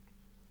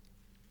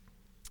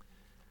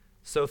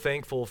So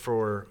thankful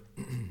for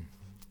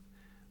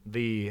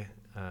the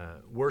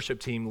worship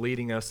team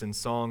leading us in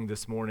song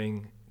this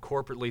morning,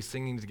 corporately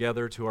singing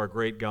together to our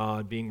great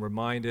God, being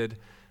reminded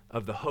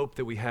of the hope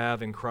that we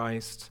have in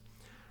Christ,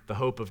 the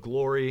hope of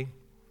glory,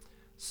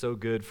 so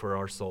good for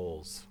our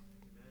souls.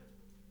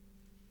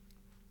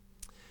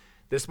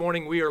 This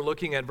morning we are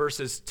looking at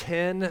verses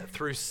 10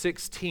 through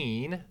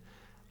 16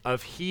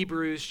 of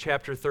Hebrews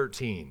chapter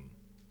 13.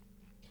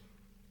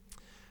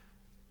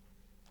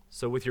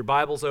 So with your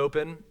Bibles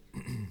open,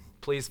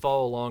 please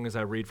follow along as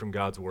I read from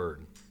God's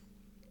Word.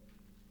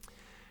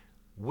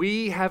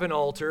 We have an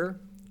altar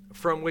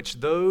from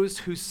which those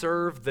who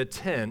serve the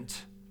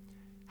tent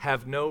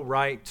have no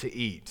right to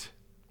eat.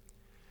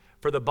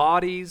 For the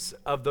bodies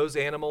of those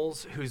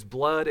animals whose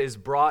blood is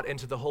brought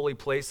into the holy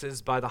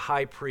places by the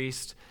high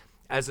priest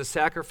as a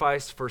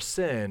sacrifice for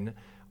sin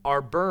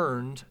are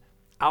burned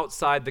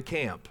outside the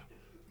camp.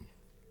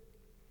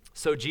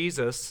 So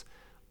Jesus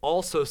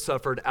also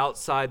suffered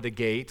outside the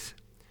gate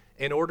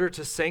in order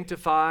to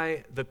sanctify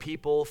the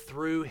people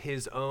through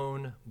his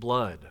own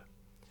blood.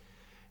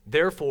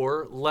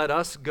 Therefore, let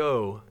us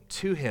go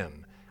to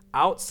him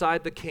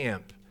outside the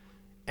camp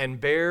and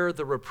bear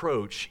the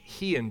reproach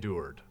he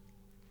endured.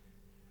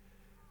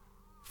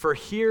 For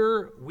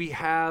here we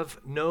have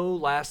no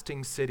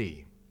lasting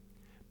city,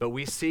 but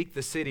we seek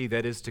the city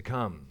that is to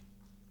come.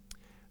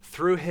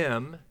 Through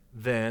him,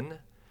 then,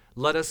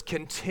 let us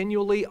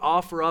continually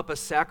offer up a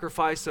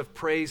sacrifice of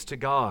praise to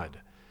God,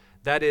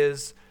 that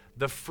is,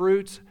 the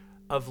fruit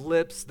of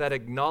lips that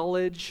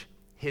acknowledge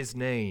his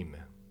name.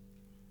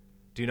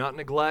 Do not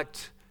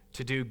neglect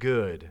to do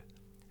good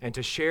and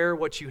to share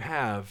what you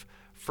have,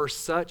 for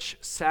such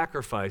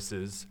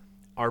sacrifices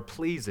are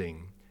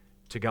pleasing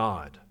to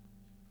God.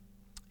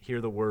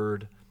 Hear the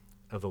word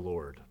of the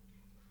Lord.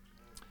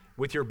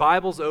 With your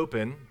Bibles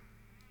open,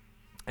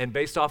 and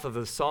based off of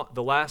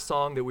the last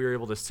song that we were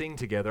able to sing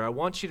together, I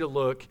want you to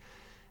look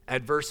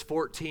at verse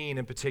 14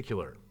 in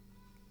particular.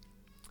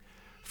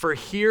 For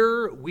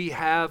here we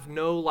have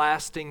no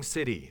lasting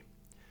city,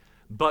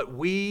 but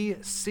we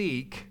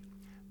seek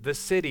the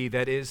city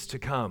that is to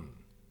come.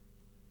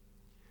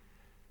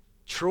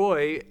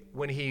 Troy,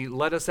 when he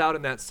led us out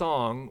in that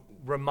song,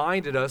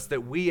 reminded us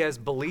that we as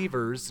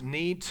believers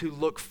need to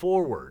look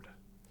forward.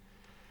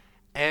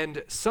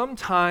 And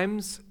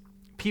sometimes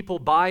people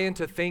buy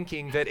into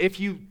thinking that if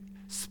you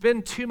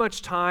spend too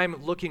much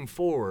time looking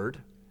forward,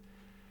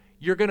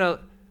 you're going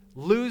to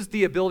lose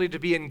the ability to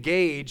be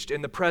engaged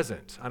in the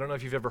present. I don't know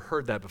if you've ever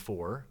heard that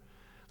before.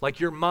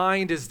 Like your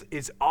mind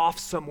is off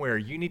somewhere.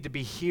 You need to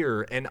be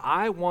here. And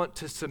I want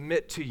to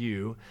submit to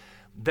you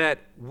that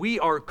we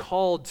are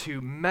called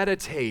to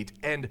meditate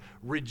and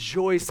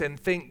rejoice and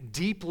think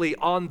deeply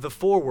on the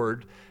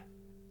forward,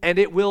 and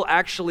it will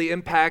actually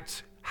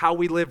impact how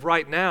we live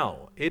right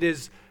now. It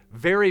is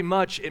very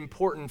much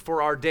important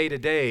for our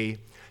day-to-day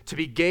to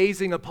be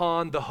gazing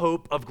upon the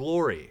hope of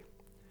glory.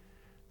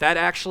 That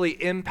actually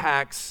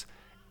impacts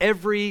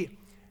every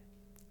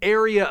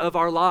area of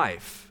our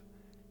life.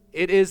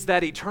 It is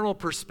that eternal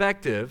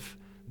perspective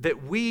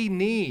that we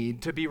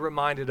need to be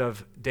reminded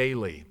of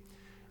daily.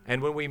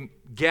 And when we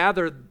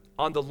gather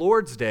on the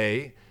Lord's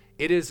Day,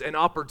 it is an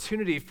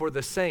opportunity for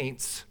the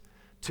saints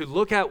to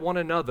look at one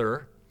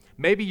another.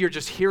 Maybe you're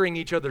just hearing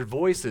each other's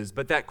voices,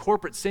 but that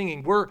corporate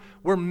singing,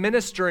 we're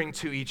ministering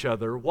to each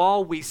other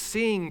while we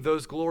sing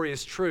those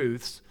glorious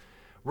truths,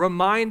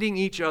 reminding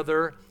each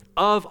other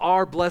of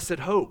our blessed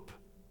hope.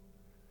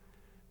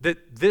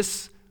 That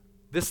this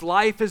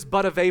life is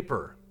but a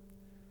vapor.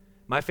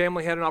 My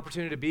family had an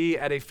opportunity to be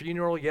at a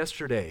funeral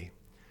yesterday.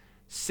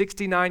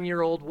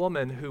 69-year-old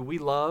woman who we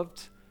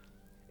loved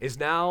is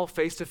now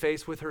face to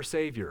face with her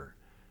Savior.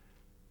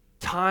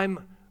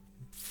 Time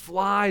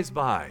flies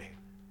by.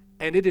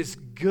 And it is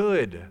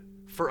good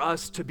for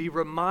us to be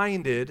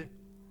reminded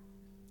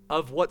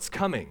of what's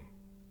coming.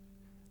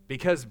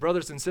 Because,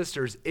 brothers and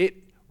sisters, it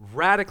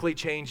radically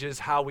changes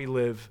how we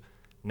live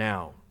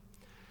now.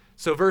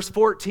 So verse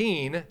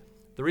 14,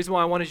 the reason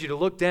why I wanted you to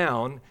look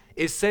down,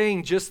 is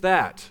saying just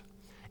that.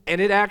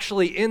 And it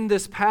actually, in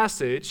this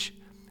passage,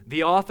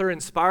 the author,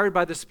 inspired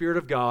by the Spirit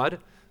of God,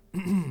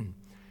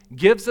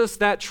 gives us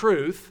that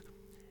truth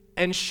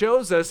and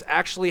shows us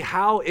actually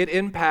how it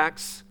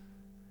impacts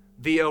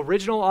the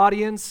original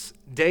audience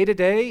day to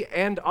day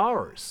and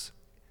ours.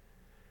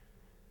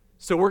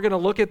 So we're going to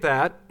look at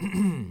that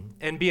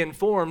and be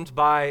informed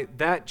by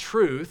that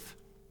truth.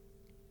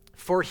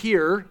 For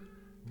here,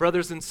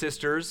 brothers and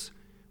sisters,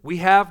 we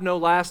have no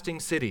lasting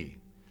city,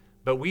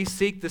 but we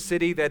seek the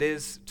city that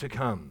is to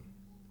come.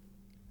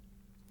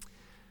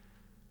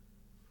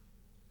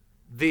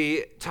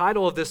 The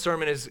title of this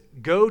sermon is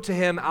Go to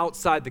Him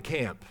Outside the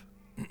Camp.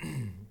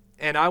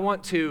 And I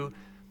want to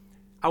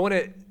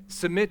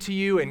submit to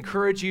you,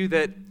 encourage you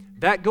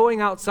that going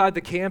outside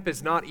the camp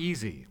is not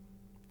easy.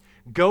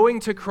 Going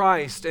to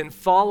Christ and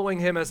following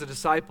him as a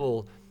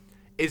disciple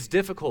is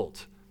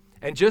difficult.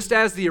 And just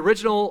as the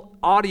original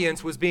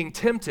audience was being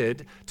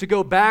tempted to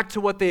go back to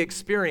what they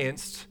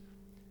experienced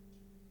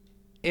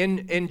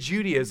in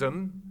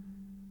Judaism,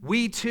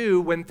 we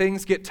too, when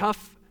things get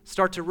tough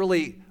start to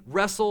really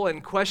wrestle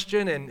and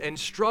question and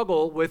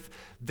struggle with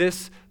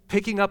this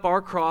picking up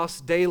our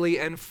cross daily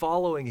and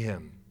following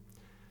him.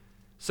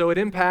 So it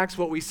impacts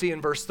what we see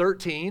in verse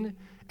 13,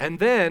 and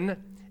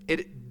then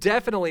it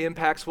definitely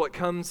impacts what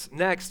comes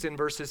next in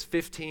verses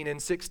 15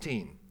 and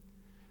 16.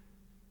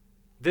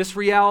 This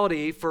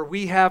reality, for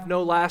we have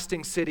no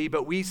lasting city,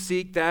 but we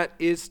seek that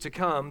is to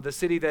come, the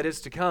city that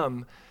is to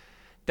come,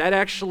 that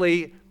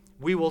actually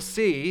we will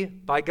see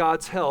by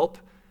God's help,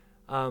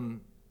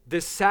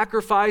 this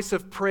sacrifice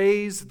of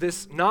praise,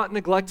 this not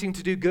neglecting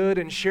to do good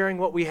and sharing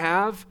what we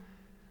have,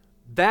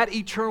 that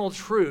eternal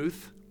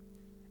truth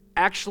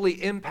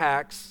actually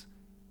impacts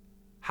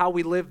how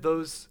we live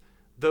those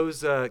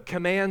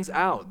commands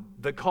out,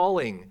 the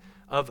calling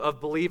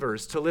of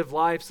believers to live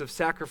lives of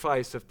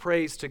sacrifice, of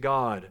praise to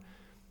God.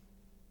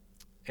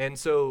 And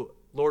so,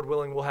 Lord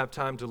willing, we'll have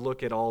time to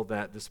look at all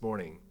that this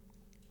morning.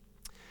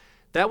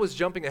 That was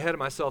jumping ahead of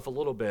myself a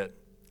little bit.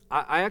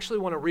 I actually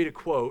want to read a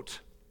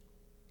quote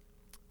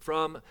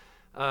from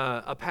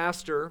a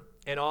pastor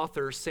and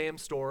author, Sam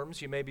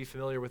Storms. You may be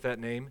familiar with that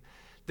name.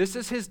 This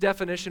is his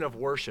definition of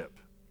worship.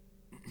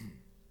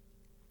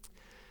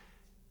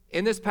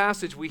 In this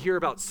passage, we hear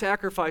about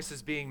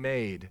sacrifices being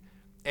made,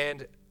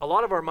 and a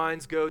lot of our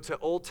minds go to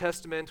Old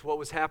Testament, what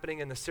was happening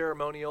in the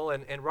ceremonial,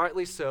 and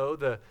rightly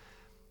so,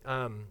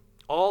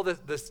 all the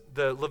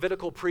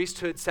Levitical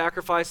priesthood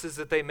sacrifices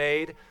that they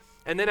made.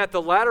 And then at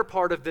the latter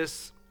part of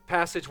this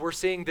passage, we're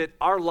seeing that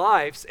our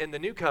lives in the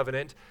new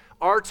covenant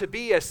are to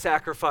be a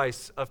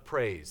sacrifice of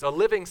praise, a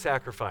living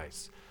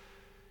sacrifice.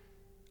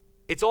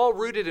 It's all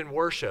rooted in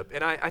worship,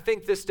 and I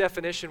think this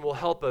definition will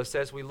help us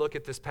as we look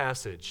at this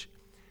passage.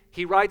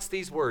 He writes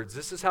these words.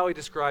 This is how he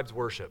describes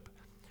worship.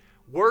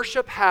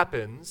 Worship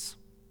happens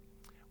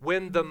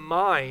when the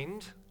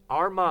mind,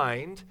 our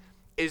mind,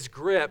 is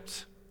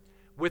gripped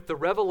with the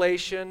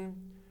revelation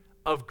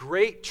of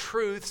great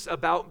truths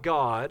about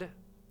God.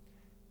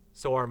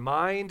 So our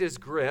mind is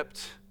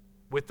gripped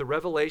with the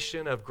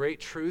revelation of great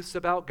truths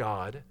about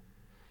God,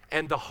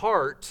 and the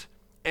heart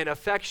and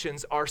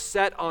affections are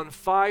set on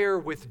fire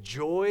with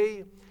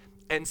joy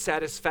and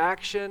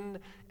satisfaction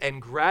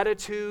and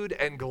gratitude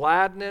and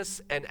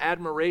gladness and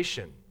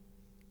admiration.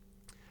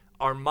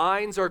 Our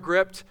minds are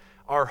gripped,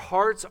 our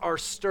hearts are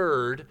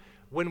stirred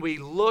when we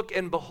look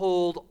and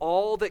behold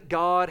all that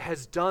God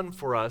has done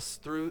for us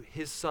through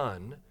his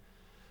Son.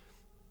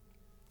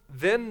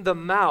 Then the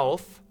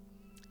mouth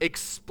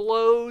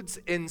explodes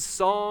in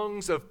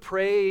songs of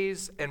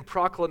praise and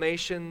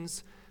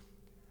proclamations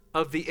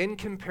of the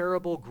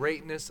incomparable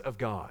greatness of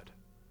God.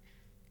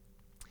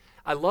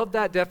 I love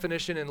that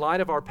definition in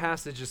light of our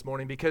passage this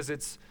morning because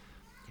it's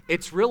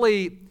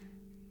really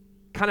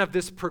kind of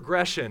this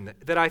progression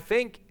that I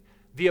think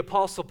the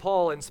Apostle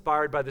Paul,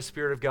 inspired by the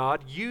Spirit of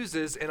God,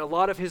 uses in a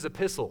lot of his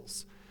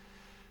epistles.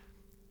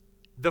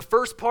 The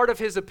first part of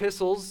his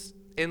epistles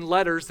in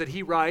letters that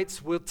he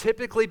writes will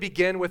typically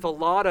begin with a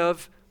lot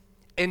of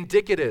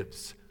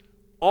indicatives.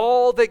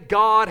 All that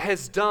God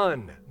has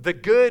done, the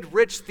good,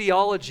 rich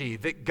theology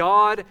that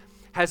God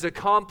has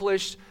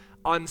accomplished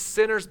on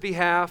sinners'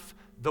 behalf,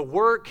 the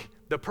work,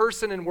 the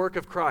person and work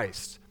of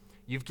Christ.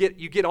 You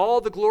get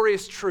all the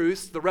glorious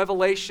truths, the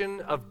revelation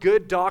of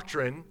good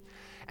doctrine,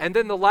 and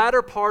then the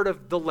latter part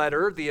of the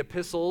letter, the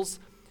epistles,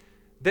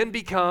 then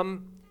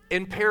become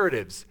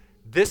imperatives.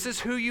 This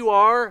is who you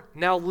are,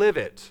 now live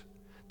it.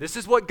 This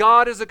is what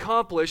God has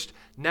accomplished,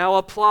 now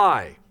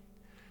apply.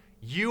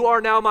 You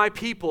are now my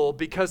people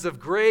because of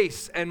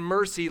grace and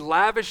mercy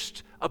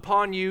lavished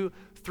upon you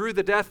through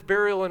the death,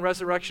 burial, and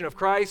resurrection of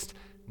Christ.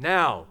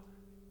 Now,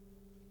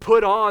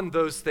 put on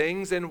those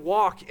things and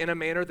walk in a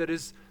manner that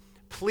is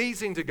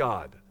pleasing to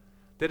God,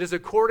 that is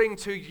according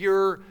to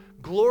your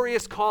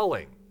glorious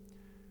calling.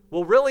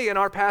 Well, really, in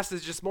our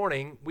passage this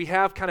morning, we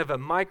have kind of a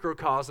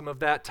microcosm of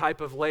that type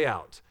of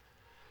layout.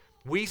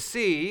 We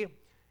see,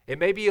 it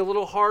may be a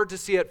little hard to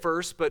see at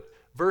first, but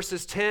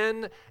verses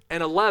 10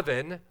 and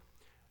 11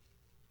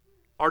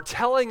 are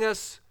telling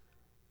us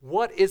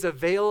what is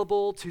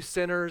available to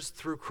sinners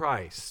through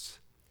Christ.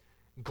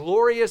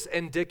 Glorious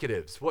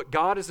indicatives, what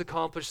God has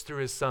accomplished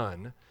through his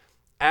Son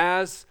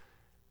as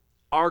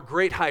our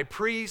great high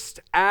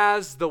priest,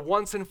 as the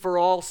once and for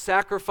all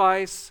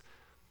sacrifice.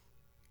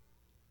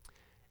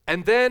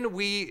 And then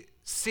we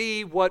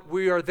see what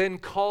we are then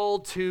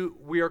called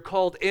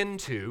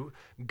into,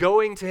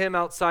 going to him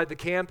outside the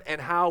camp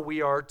and how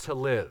we are to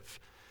live.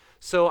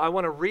 So I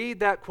want to read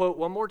that quote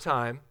one more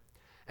time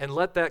and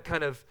let that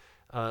kind of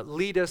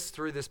lead us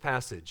through this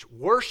passage.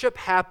 Worship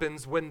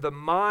happens when the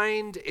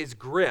mind is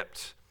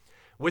gripped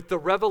with the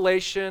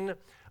revelation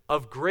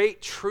of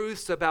great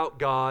truths about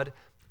God,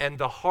 and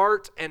the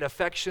heart and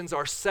affections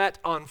are set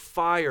on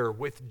fire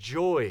with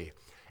joy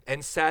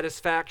and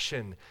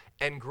satisfaction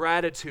and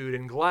gratitude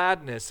and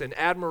gladness and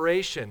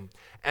admiration,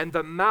 and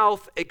the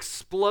mouth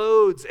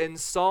explodes in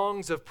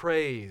songs of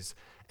praise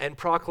and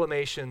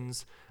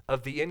proclamations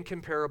of the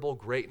incomparable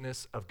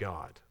greatness of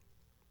God.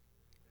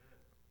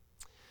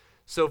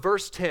 So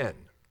verse 10,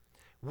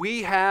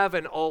 we have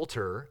an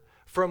altar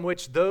from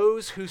which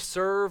those who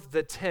serve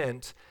the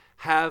tent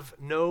have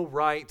no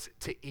right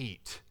to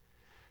eat.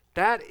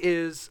 That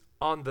is,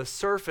 on the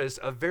surface,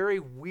 a very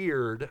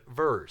weird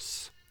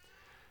verse.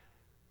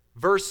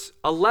 Verse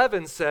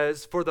 11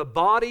 says, "For the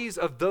bodies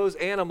of those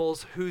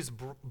animals whose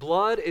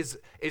blood is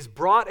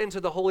brought into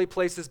the holy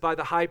places by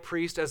the high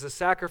priest as a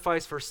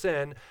sacrifice for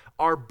sin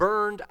are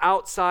burned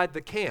outside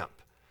the camp."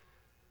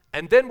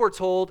 And then we're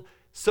told,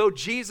 "So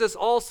Jesus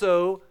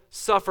also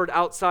suffered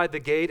outside the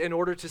gate in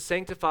order to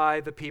sanctify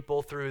the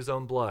people through his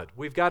own blood."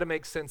 We've got to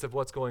make sense of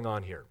what's going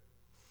on here.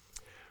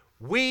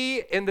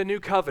 We in the new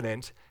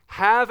covenant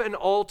have an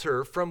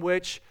altar from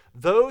which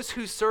those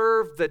who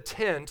serve the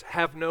tent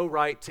have no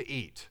right to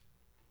eat.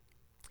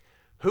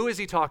 Who is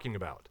he talking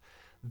about?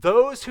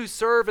 Those who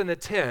serve in the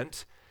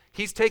tent.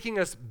 He's taking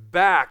us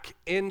back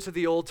into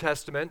the Old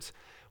Testament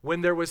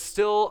when there was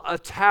still a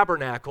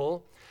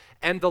tabernacle,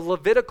 and the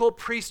Levitical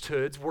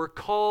priests were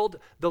called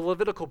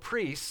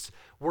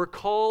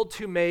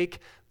to make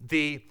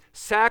the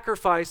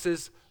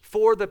sacrifices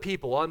for the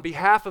people, on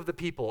behalf of the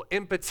people.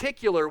 In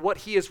particular, what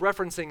he is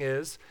referencing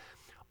is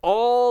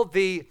all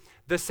the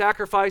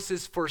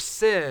sacrifices for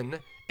sin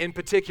in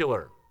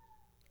particular,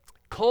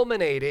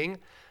 culminating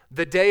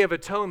the Day of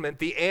Atonement,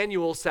 the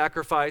annual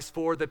sacrifice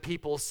for the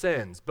people's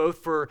sins, both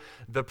for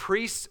the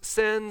priest's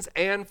sins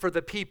and for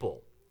the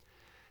people.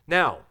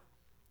 Now,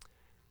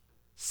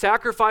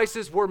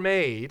 sacrifices were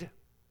made,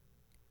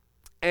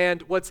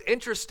 and what's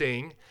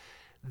interesting,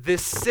 the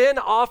sin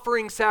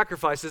offering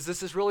sacrifices,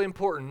 this is really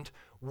important,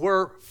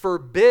 were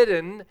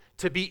forbidden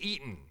to be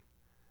eaten.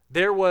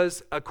 There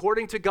was,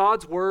 according to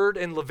God's word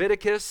in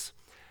Leviticus,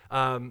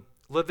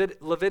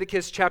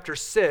 Leviticus chapter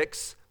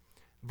 6,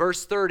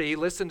 verse 30,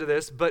 listen to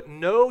this, "But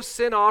no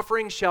sin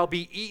offering shall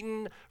be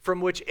eaten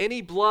from which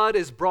any blood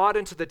is brought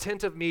into the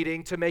tent of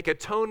meeting to make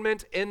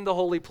atonement in the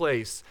holy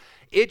place.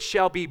 It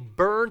shall be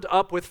burned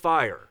up with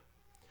fire."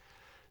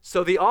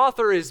 So the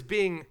author is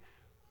being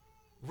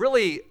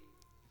really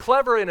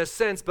clever in a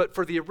sense, but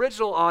for the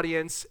original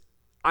audience,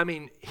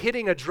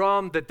 hitting a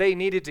drum that they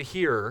needed to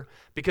hear,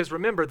 because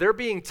remember, they're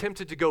being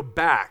tempted to go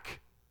back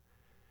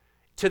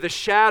to the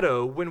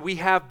shadow when we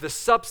have the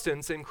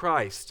substance in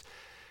Christ.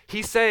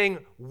 He's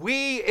saying,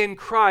 we in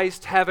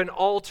Christ have an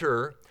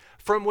altar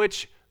from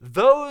which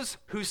those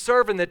who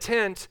serve in the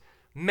tent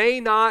may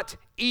not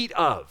eat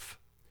of.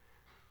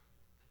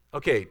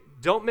 Okay,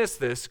 don't miss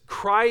this.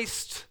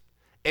 Christ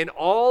and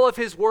all of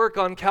his work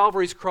on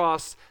Calvary's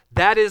cross,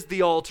 that is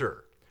the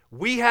altar.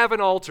 We have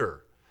an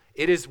altar.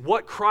 It is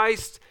what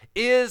Christ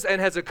is and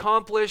has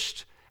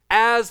accomplished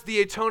as the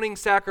atoning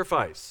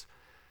sacrifice.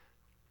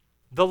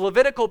 The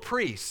Levitical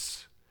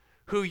priests,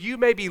 who you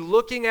may be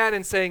looking at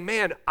and saying,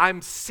 "Man,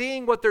 I'm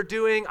seeing what they're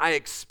doing, I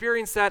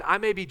experience that, I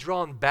may be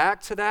drawn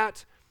back to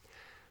that,"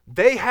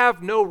 they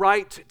have no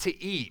right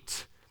to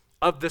eat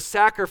of the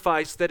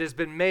sacrifice that has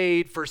been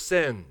made for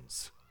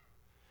sins.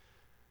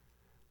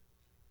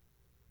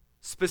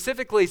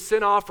 Specifically,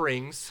 sin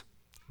offerings,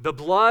 the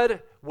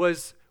blood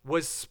was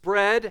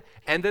spread,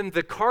 and then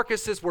the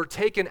carcasses were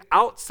taken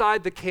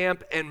outside the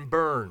camp and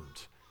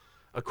burned.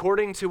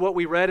 According to what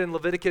we read in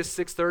Leviticus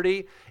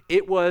 6:30,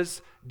 it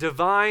was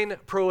divine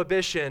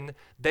prohibition.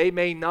 They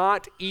may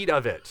not eat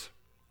of it.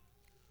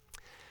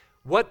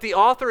 What the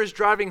author is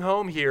driving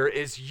home here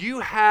is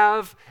you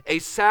have a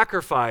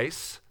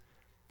sacrifice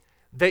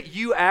that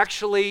you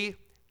actually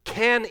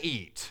can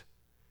eat,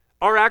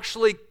 are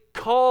actually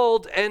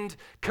called and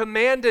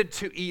commanded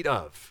to eat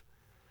of.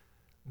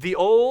 The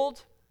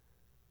old,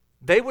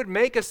 they would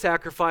make a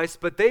sacrifice,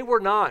 but they were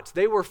not.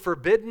 They were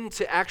forbidden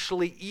to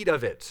actually eat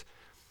of it.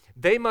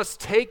 They must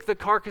take the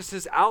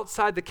carcasses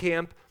outside the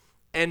camp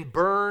and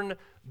burn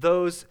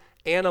those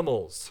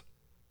animals.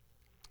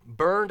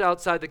 Burned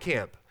outside the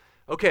camp.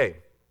 Okay,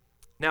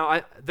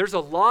 now there's a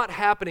lot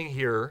happening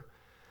here,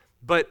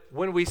 but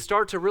when we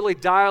start to really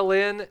dial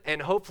in,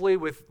 and hopefully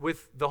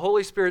with the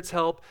Holy Spirit's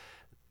help,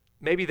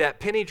 maybe that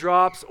penny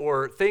drops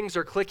or things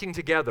are clicking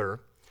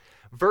together.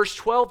 Verse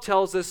 12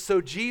 tells us,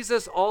 "So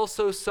Jesus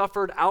also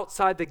suffered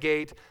outside the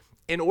gate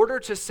in order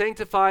to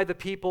sanctify the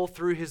people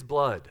through his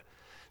blood."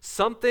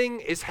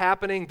 Something is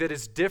happening that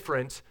is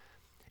different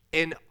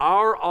in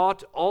our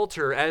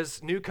altar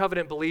as new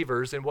covenant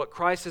believers and what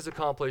Christ has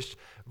accomplished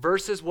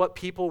versus what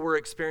people were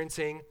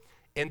experiencing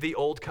in the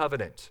old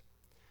covenant.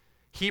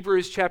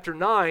 Hebrews chapter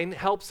 9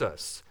 helps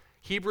us.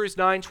 Hebrews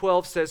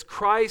 9:12 says,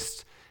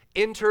 "Christ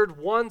entered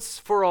once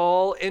for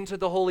all into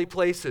the holy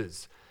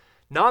places,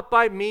 not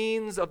by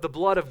means of the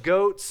blood of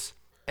goats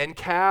and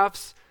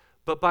calves,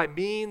 but by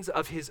means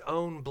of his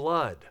own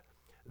blood,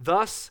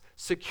 thus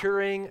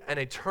securing an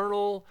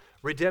eternal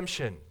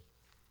redemption."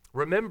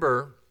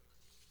 Remember,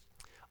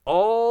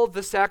 all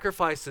the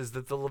sacrifices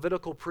that the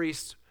Levitical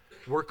priests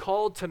were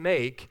called to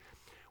make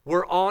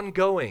were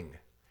ongoing.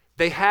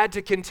 They had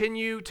to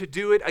continue to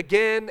do it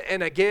again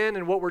and again,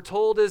 and what we're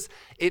told is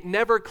it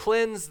never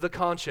cleansed the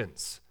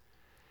conscience.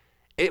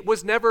 It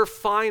was never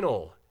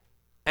final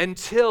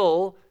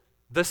until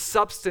the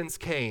substance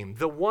came,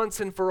 the once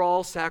and for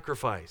all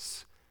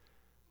sacrifice.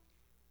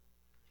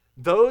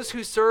 Those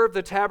who served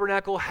the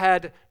tabernacle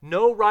had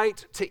no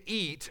right to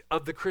eat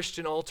of the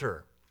Christian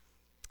altar.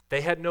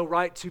 They had no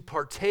right to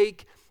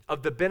partake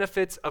of the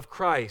benefits of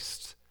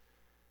Christ.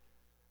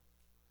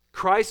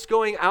 Christ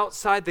going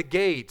outside the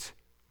gate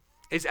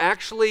is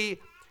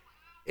actually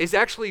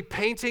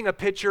painting a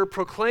picture,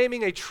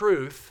 proclaiming a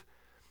truth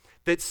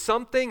that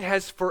something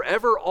has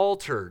forever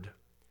altered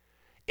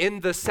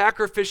in the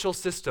sacrificial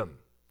system.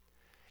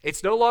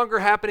 It's no longer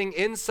happening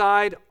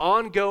inside,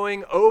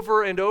 ongoing,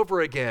 over and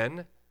over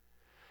again,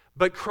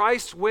 but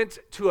Christ went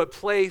to a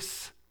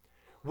place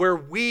where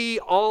we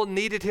all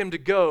needed him to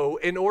go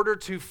in order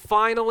to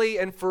finally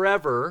and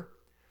forever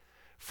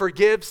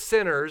forgive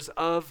sinners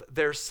of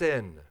their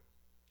sin.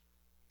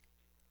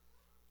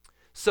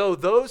 So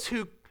those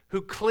who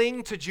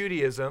cling to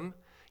Judaism,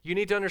 you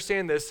need to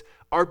understand this,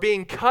 are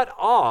being cut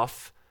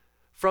off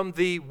from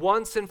the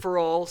once and for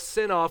all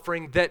sin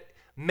offering that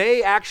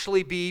may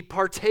actually be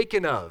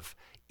partaken of,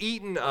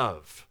 eaten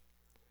of.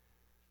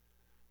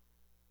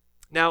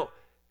 Now,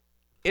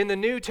 in the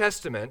New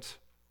Testament,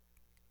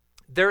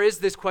 there is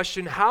this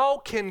question: how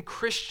can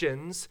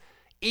Christians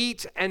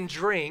eat and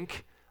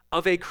drink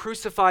of a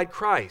crucified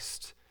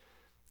Christ?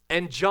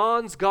 And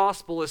John's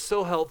gospel is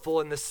so helpful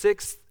in the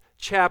 6th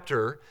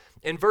chapter.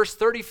 In verse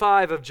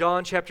 35 of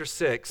John chapter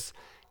 6,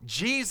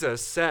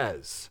 Jesus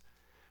says,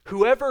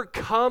 "Whoever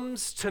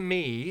comes to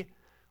me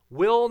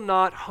will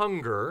not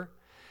hunger,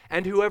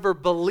 and whoever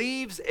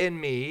believes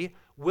in me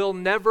will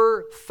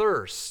never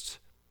thirst."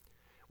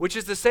 Which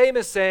is the same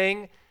as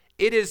saying,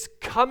 it is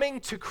coming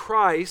to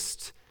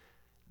Christ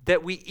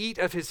that we eat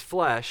of his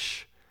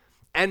flesh,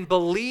 and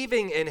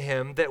believing in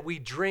him that we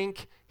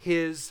drink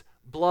his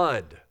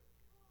blood.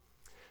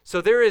 So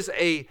there is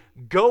a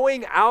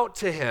going out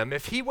to him.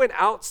 If he went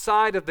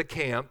outside of the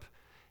camp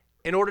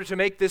in order to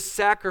make this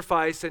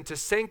sacrifice and to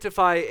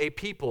sanctify a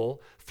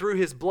people through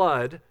his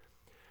blood,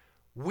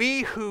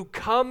 we who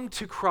come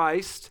to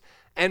Christ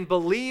and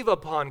believe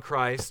upon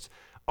Christ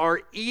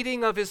are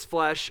eating of his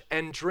flesh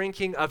and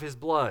drinking of his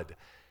blood.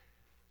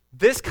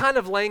 This kind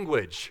of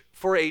language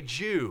for a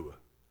Jew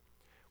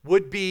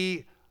would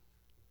be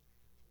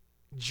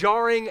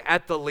jarring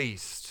at the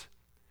least.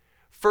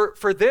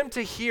 For them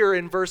to hear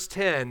in verse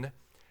 10,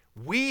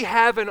 we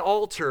have an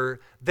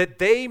altar that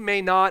they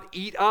may not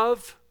eat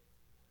of,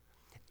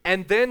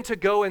 and then to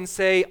go and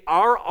say,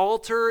 our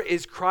altar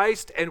is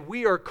Christ and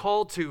we are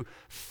called to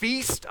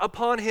feast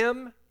upon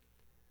him.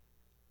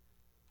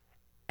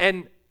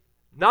 And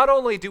not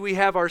only do we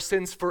have our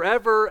sins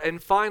forever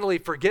and finally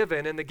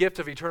forgiven in the gift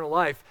of eternal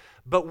life,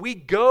 but we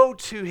go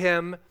to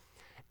him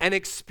and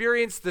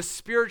experience the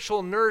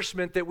spiritual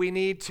nourishment that we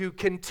need to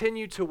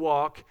continue to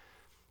walk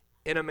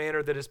in a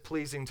manner that is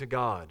pleasing to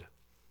God.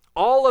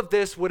 All of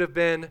this would have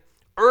been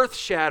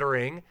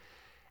earth-shattering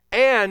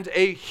and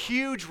a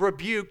huge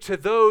rebuke to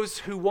those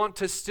who want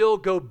to still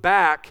go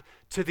back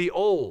to the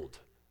old.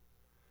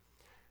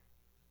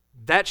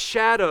 That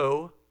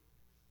shadow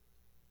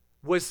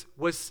was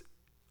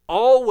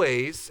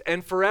always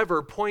and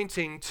forever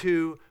pointing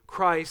to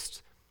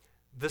Christ,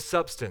 the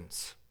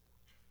substance.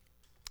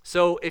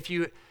 So if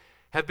you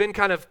have been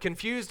kind of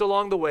confused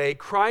along the way,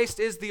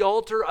 Christ is the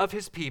altar of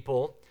his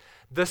people,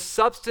 the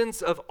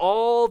substance of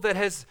all that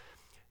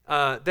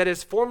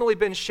has formerly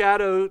been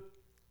shadows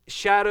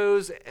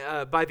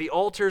by the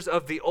altars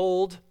of the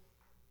old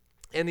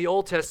in the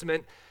Old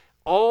Testament,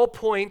 all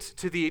point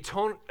to the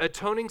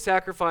atoning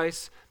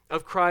sacrifice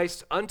of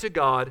Christ unto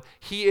God.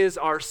 He is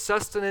our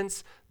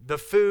sustenance, the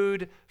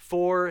food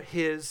for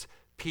his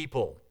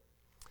people.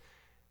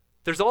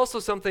 There's also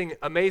something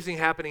amazing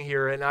happening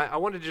here, and I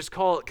want to just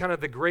call it kind of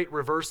the great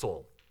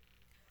reversal.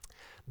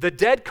 The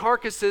dead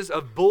carcasses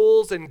of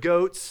bulls and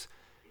goats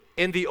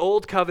in the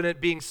Old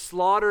Covenant being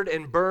slaughtered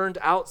and burned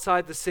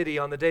outside the city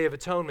on the Day of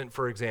Atonement,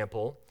 for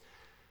example,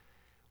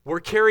 were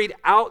carried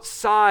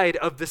outside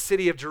of the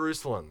city of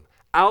Jerusalem,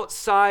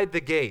 outside the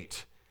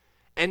gate.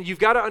 And you've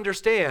got to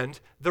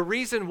understand, the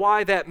reason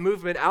why that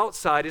movement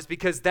outside is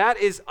because that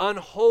is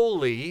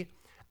unholy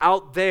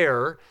out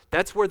there.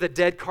 That's where the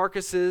dead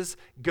carcasses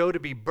go to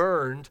be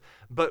burned.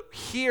 But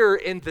here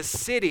in the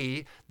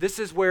city, this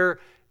is where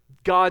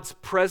God's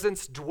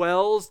presence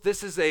dwells.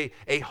 This is a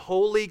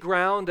holy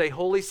ground, a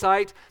holy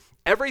site.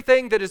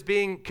 Everything that is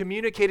being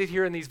communicated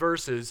here in these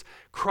verses,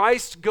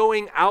 Christ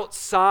going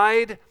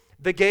outside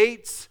the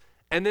gates,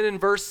 and then in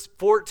verse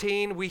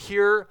 14 we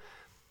hear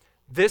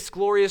this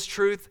glorious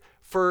truth: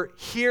 for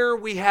here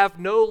we have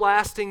no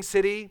lasting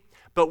city,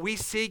 but we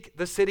seek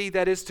the city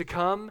that is to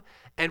come,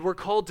 and we're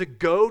called to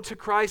go to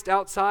Christ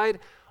outside.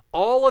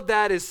 All of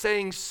that is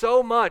saying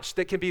so much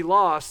that can be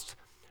lost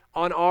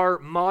on our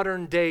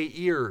modern day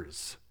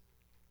ears.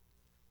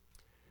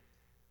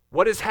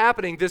 What is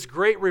happening, this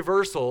great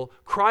reversal,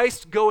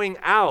 Christ going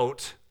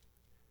out,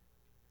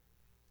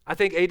 I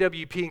think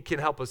AWP can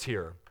help us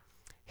here.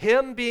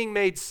 Him being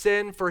made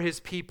sin for his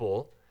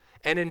people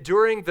and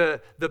enduring the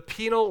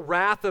penal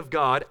wrath of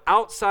God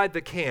outside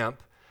the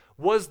camp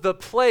was the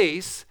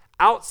place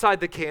outside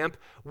the camp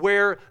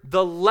where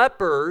the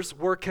lepers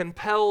were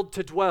compelled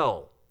to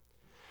dwell.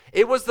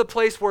 It was the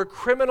place where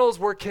criminals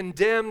were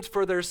condemned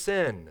for their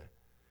sin.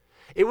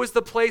 It was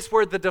the place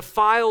where the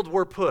defiled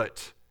were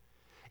put.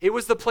 It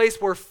was the place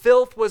where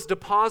filth was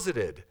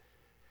deposited.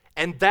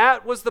 And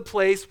that was the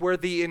place where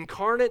the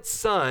incarnate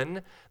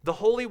Son, the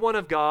Holy One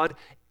of God,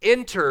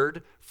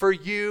 entered for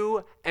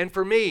you and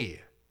for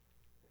me.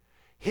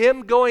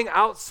 Him going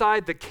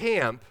outside the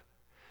camp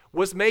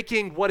was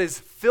making what is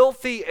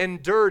filthy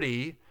and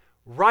dirty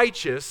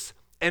righteous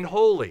and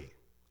holy.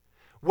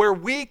 Where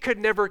we could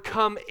never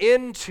come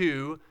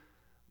into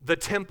the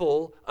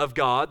temple of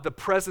God, the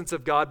presence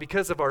of God,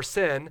 because of our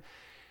sin,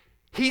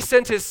 He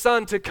sent His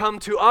Son to come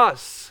to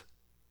us.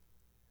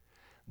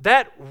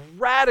 That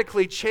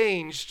radically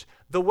changed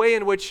the way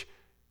in which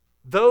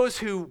those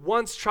who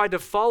once tried to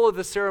follow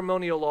the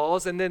ceremonial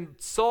laws and then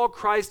saw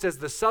Christ as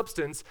the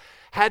substance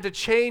had to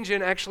change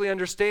and actually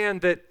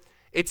understand that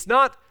it's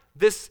not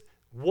this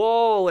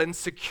wall and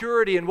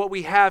security and what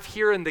we have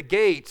here in the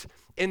gate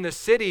in the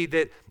city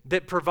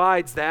that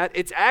provides that.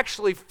 It's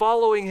actually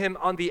following Him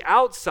on the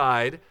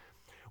outside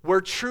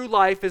where true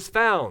life is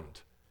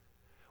found,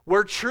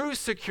 where true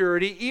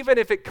security, even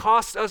if it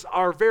costs us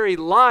our very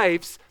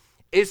lives,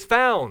 is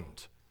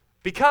found.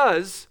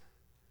 Because,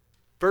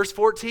 verse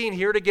 14,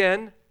 hear it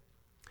again,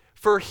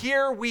 for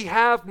here we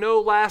have no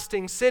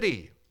lasting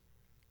city.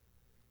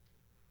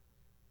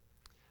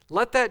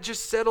 Let that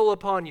just settle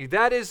upon you.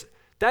 That is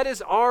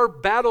our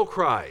battle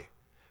cry.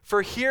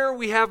 For here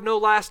we have no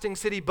lasting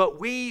city, but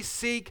we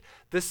seek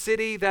the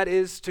city that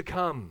is to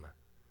come.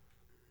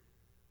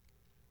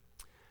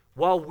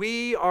 While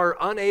we are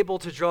unable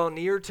to draw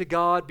near to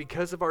God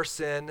because of our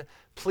sin,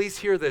 please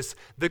hear this.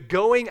 The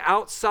going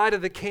outside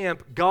of the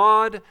camp,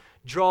 God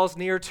draws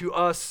near to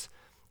us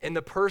in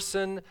the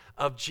person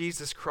of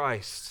Jesus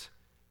Christ,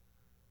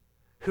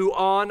 who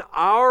on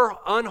our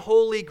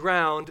unholy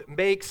ground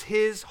makes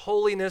His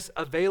holiness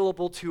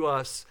available to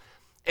us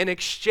in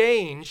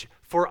exchange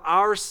for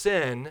our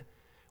sin,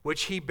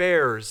 which He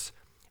bears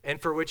and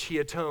for which He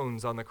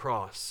atones on the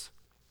cross.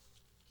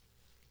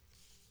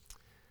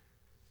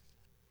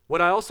 What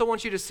I also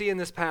want you to see in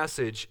this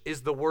passage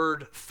is the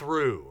word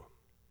through.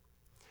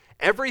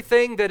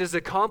 Everything that is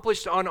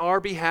accomplished on our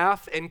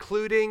behalf,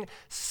 including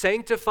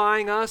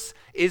sanctifying us,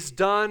 is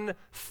done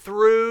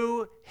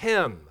through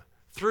Him,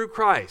 through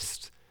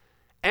Christ.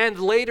 And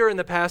later in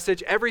the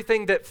passage,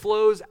 everything that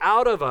flows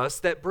out of us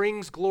that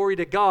brings glory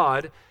to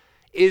God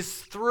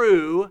is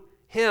through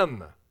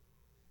Him.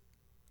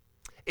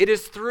 It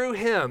is through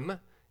Him,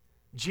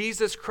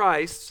 Jesus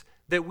Christ,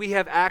 that we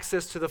have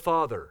access to the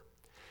Father.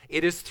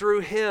 It is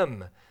through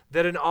Him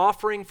that an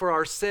offering for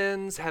our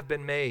sins have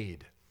been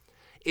made.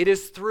 It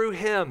is through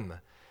Him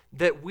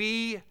that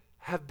we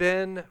have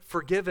been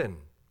forgiven.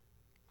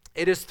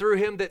 It is through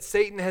Him that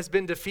Satan has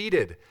been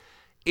defeated.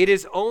 It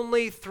is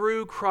only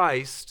through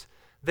Christ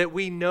that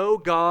we know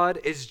God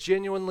is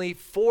genuinely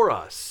for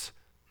us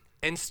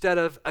instead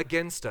of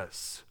against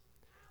us.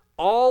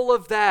 All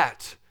of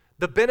that,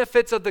 the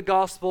benefits of the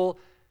gospel,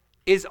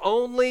 is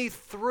only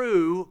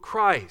through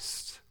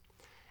Christ.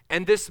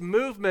 And this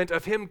movement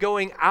of Him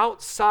going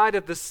outside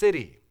of the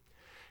city,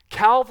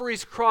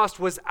 Calvary's cross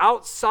was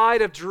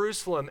outside of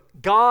Jerusalem.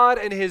 God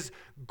and His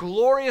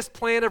glorious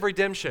plan of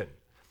redemption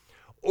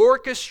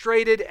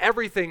orchestrated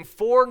everything,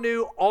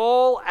 foreknew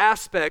all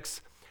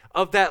aspects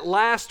of that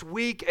last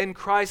week in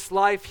Christ's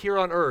life here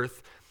on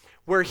earth,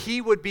 where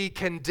He would be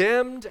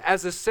condemned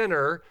as a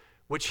sinner,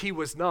 which He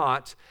was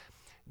not,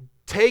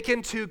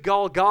 taken to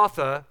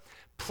Golgotha,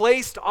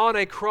 placed on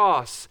a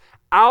cross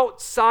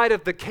outside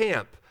of the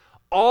camp.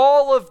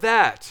 All of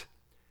that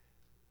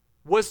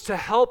was to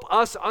help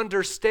us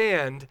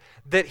understand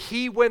that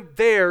He went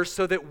there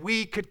so that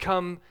we could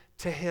come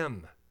to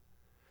Him.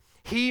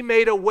 He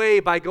made a way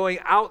by going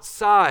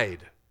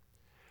outside,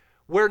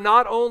 where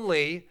not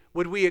only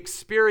would we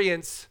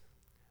experience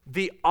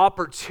the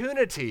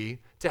opportunity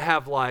to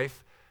have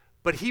life,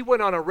 but He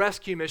went on a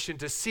rescue mission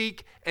to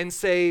seek and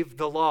save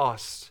the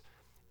lost,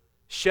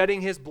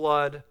 shedding His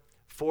blood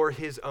for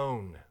His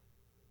own.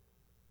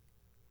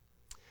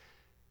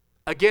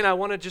 Again, I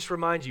want to just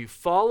remind you,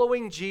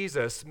 following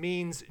Jesus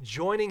means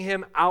joining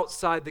Him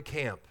outside the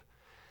camp.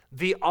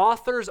 The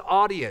author's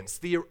audience,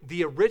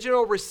 the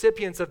original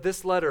recipients of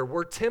this letter,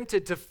 were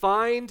tempted to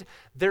find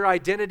their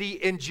identity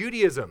in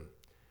Judaism,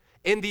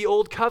 in the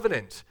Old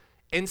Covenant.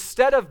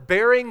 Instead of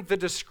bearing the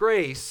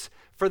disgrace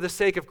for the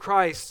sake of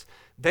Christ,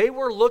 they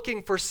were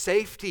looking for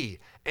safety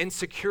and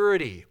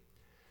security.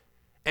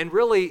 And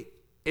really,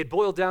 it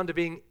boiled down to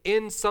being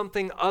in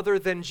something other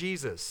than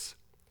Jesus.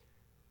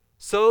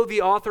 So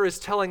the author is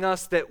telling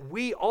us that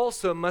we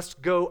also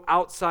must go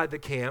outside the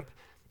camp,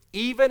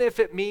 even if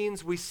it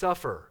means we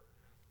suffer,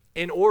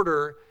 in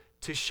order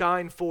to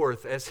shine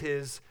forth as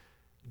His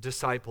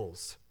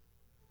disciples.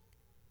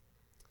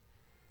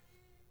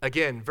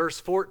 Again, verse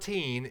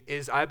 14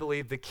 is, I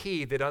believe, the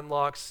key that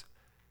unlocks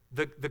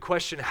the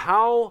question,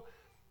 how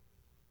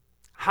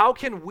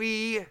can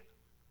we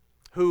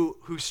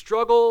who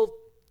struggle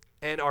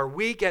and are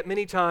weak at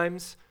many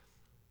times,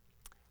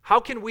 how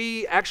can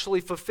we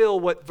actually fulfill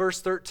what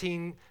verse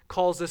 13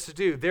 calls us to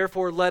do?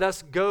 Therefore, let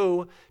us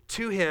go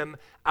to Him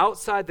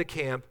outside the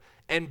camp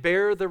and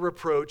bear the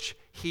reproach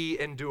He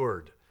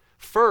endured.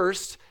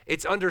 First,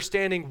 it's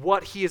understanding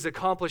what he has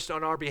accomplished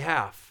on our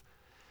behalf.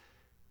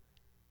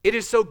 It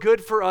is so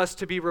good for us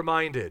to be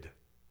reminded.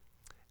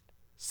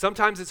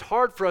 Sometimes it's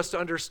hard for us to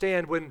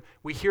understand when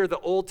we hear the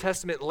Old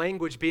Testament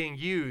language being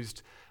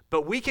used,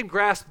 but we can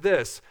grasp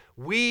this.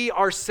 We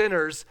are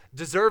sinners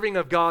deserving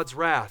of God's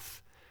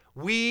wrath.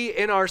 We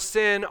in our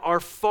sin are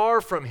far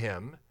from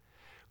him.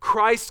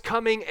 Christ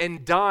coming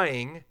and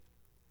dying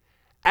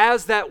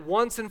as that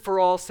once and for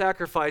all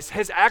sacrifice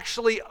has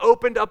actually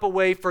opened up a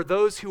way for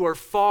those who are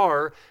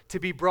far to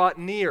be brought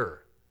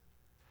near,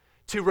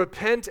 to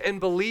repent and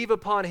believe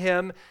upon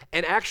him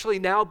and actually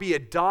now be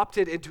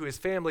adopted into his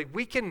family.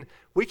 We can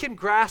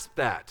grasp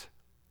that.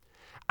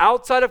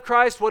 Outside of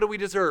Christ, what do we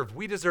deserve?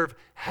 We deserve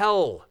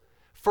hell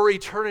for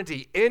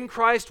eternity. In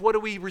Christ, what do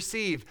we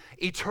receive?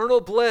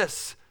 Eternal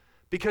bliss,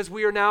 because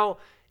we are now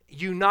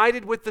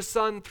united with the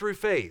Son through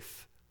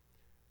faith.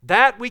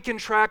 That we can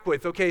track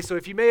with. Okay, so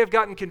if you may have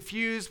gotten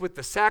confused with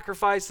the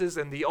sacrifices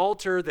and the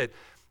altar that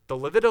the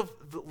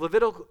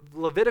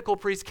Levitical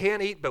priests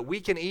can't eat, but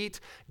we can eat,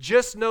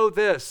 just know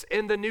this: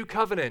 in the new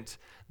covenant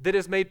that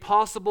is made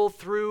possible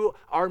through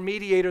our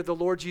mediator, the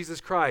Lord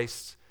Jesus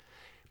Christ,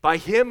 by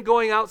him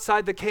going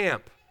outside the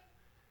camp,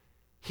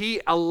 he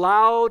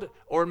allowed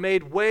or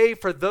made way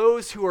for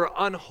those who are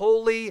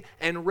unholy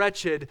and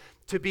wretched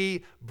to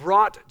be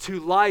brought to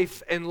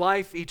life and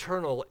life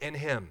eternal in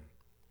him.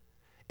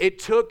 It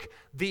took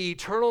the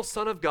eternal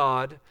Son of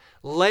God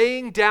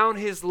laying down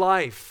his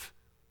life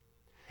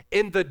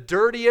in the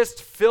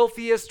dirtiest,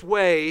 filthiest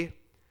way,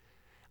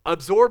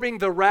 absorbing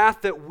the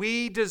wrath that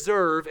we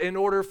deserve in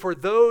order for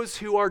those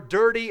who are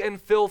dirty and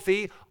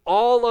filthy,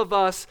 all of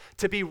us,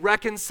 to be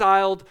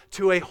reconciled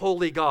to a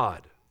holy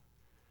God.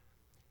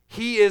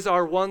 He is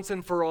our once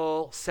and for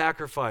all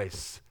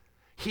sacrifice.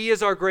 He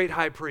is our great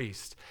high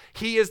priest.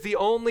 He is the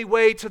only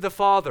way to the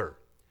Father.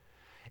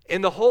 In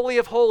the Holy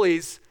of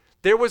Holies,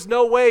 there was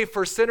no way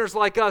for sinners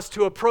like us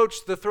to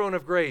approach the throne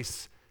of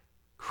grace.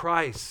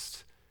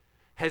 Christ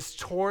has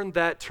torn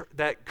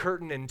that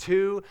curtain in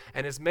two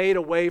and has made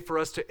a way for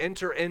us to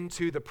enter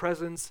into the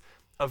presence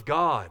of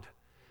God,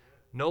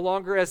 no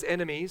longer as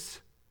enemies,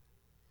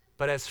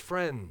 but as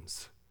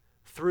friends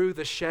through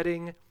the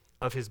shedding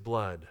of his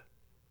blood.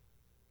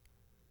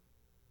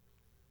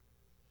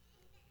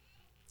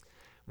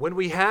 When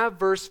we have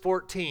verse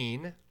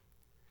 14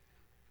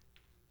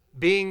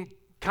 being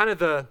kind of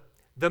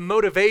the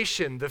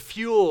motivation, the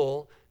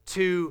fuel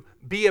to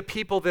be a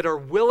people that are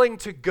willing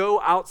to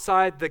go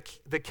outside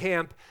the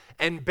camp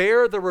and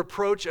bear the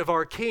reproach of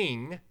our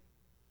King,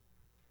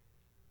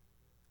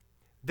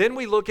 then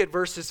we look at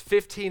verses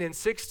 15 and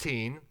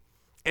 16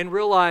 and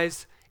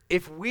realize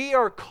if we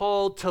are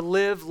called to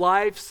live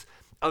lives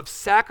of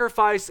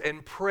sacrifice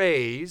and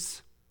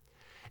praise,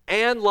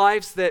 and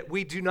lives that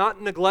we do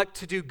not neglect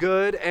to do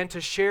good and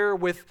to share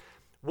what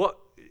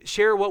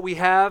we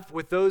have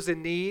with those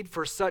in need,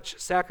 for such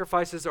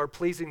sacrifices are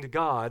pleasing to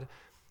God,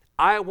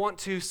 I want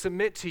to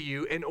submit to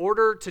you, in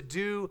order to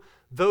do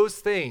those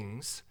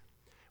things,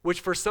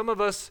 which for some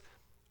of us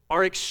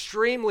are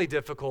extremely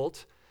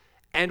difficult,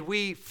 and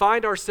we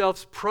find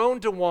ourselves prone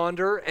to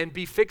wander and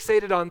be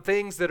fixated on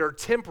things that are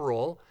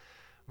temporal,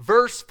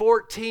 verse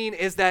 14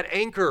 is that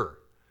anchor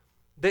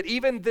that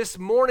even this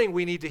morning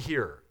we need to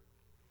hear.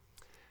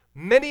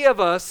 Many of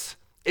us,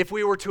 if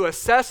we were to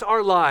assess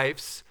our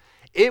lives,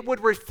 it would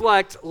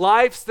reflect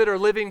lives that are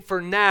living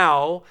for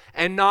now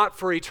and not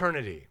for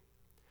eternity.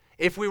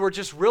 If we were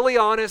just really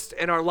honest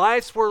and our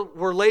lives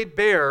were laid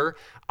bare,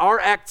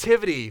 our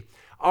activity,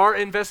 our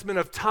investment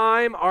of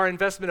time, our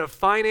investment of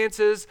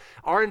finances,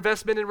 our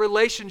investment in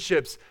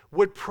relationships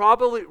would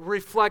probably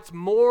reflect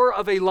more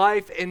of a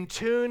life in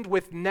tune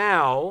with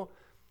now,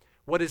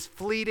 what is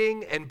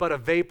fleeting and but a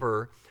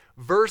vapor,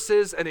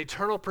 versus an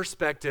eternal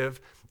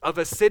perspective of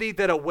a city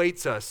that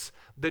awaits us,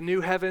 the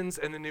new heavens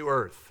and the new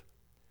earth.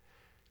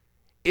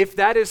 If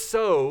that is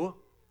so,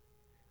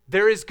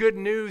 there is good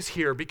news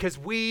here, because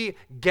we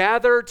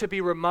gather to be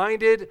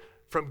reminded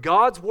from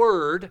God's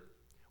word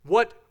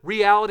what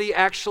reality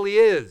actually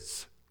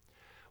is.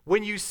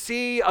 When you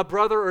see a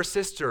brother or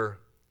sister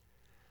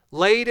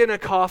laid in a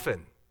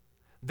coffin,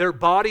 their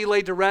body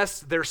laid to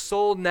rest, their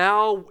soul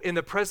now in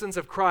the presence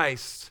of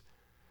Christ,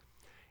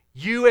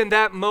 you in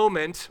that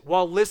moment,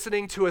 while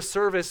listening to a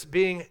service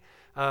being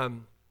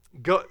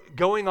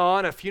going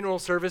on, a funeral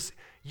service,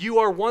 you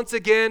are once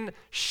again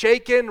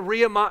shaken,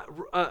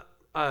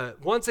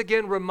 once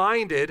again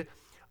reminded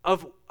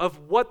of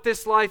what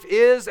this life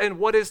is and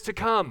what is to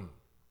come.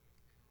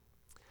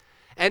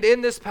 And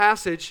in this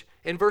passage,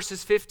 in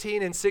verses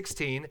 15 and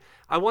 16,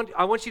 I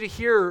want you to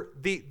hear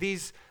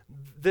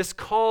this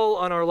call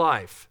on our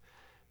life.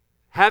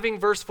 Having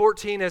verse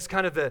 14 as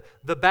kind of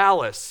the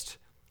ballast.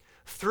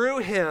 Through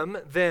him,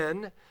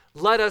 then,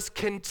 let us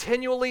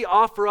continually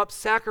offer up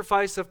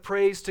sacrifice of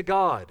praise to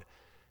God.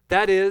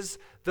 That is,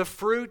 the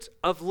fruit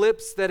of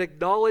lips that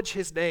acknowledge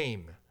his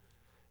name.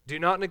 Do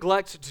not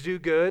neglect to do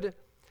good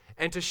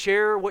and to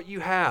share what you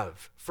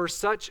have, for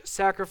such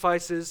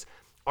sacrifices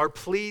are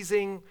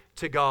pleasing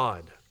to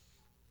God.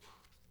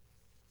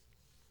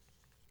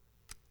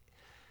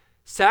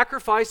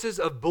 Sacrifices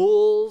of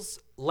bulls,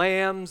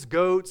 lambs,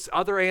 goats,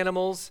 other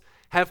animals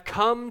have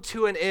come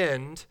to an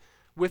end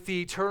with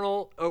the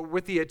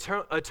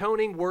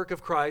atoning work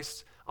of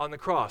Christ on the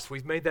cross.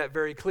 We've made that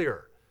very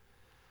clear.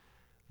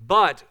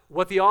 But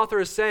what the author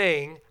is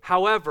saying,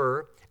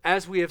 however,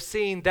 as we have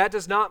seen, that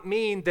does not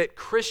mean that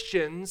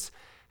Christians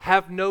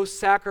have no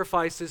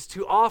sacrifices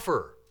to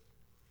offer.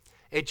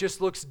 It just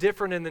looks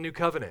different in the new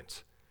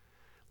covenant.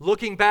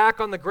 Looking back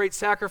on the great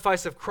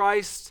sacrifice of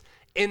Christ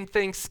in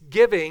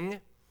thanksgiving,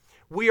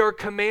 we are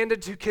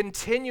commanded to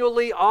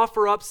continually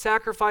offer up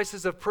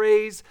sacrifices of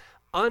praise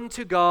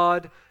unto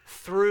God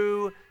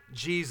through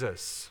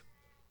Jesus.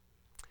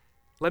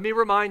 Let me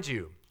remind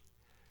you,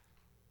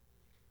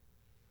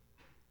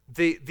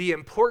 the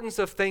importance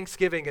of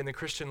thanksgiving in the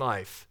Christian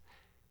life.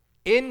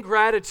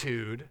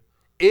 Ingratitude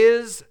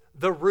is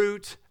the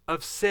root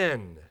of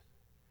sin.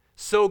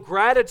 So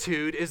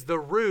gratitude is the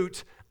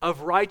root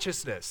of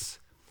righteousness.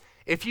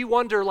 If you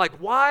wonder, like,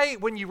 why,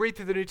 when you read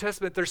through the New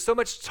Testament, there's so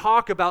much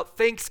talk about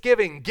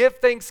thanksgiving, give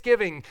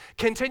thanksgiving,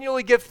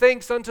 continually give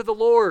thanks unto the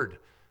Lord.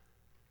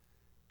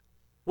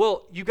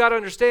 Well, you got to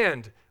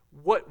understand,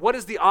 what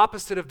is the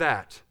opposite of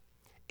that?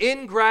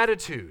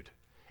 Ingratitude.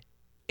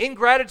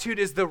 Ingratitude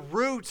is the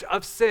root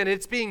of sin.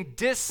 It's being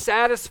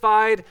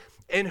dissatisfied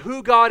in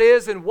who God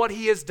is and what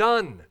He has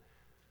done.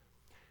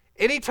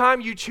 Anytime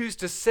you choose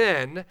to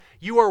sin,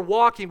 you are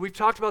walking, we've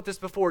talked about this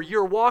before,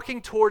 you're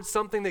walking towards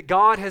something that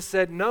God has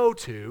said no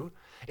to.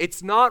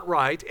 It's not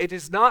right. It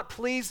does not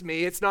please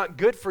me. It's not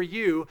good for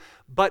you.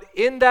 But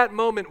in that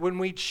moment when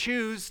we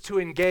choose to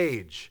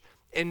engage,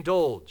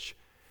 indulge,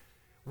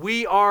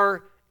 we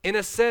are, in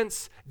a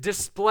sense,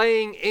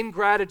 displaying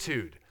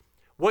ingratitude.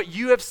 What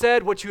you have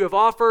said, what you have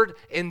offered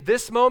in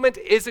this moment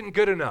isn't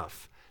good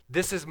enough.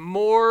 This is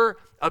more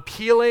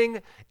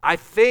appealing. I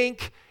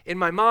think in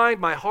my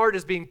mind, my heart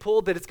is being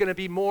pulled that it's going to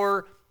be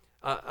more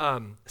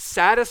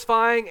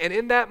satisfying. And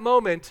in that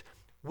moment,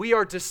 we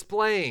are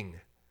displaying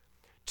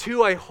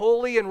to a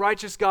holy and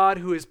righteous God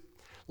who has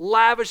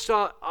lavished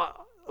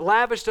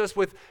us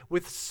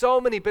with so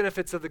many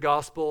benefits of the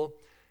gospel.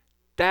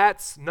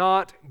 That's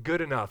not good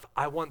enough.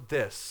 I want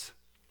this.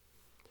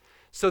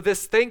 So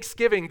this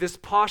thanksgiving, this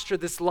posture,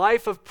 this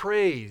life of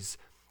praise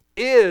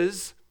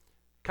is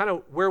kind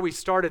of where we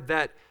started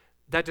that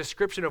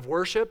description of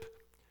worship.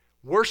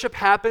 Worship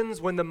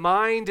happens when the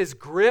mind is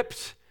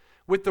gripped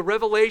with the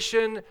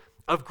revelation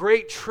of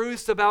great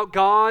truths about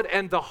God,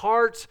 and the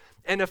heart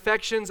and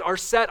affections are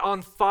set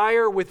on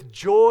fire with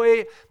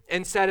joy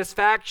and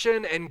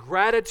satisfaction and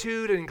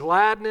gratitude and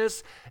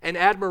gladness and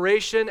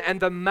admiration, and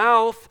the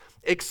mouth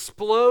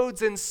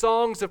explodes in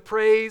songs of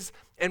praise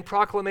and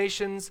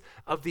proclamations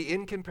of the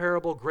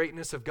incomparable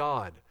greatness of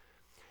God.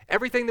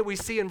 Everything that we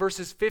see in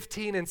verses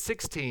 15 and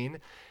 16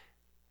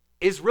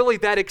 is really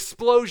that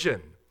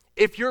explosion.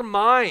 If your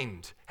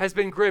mind has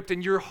been gripped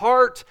and your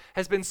heart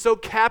has been so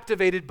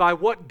captivated by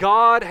what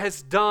God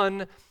has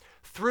done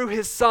through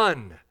His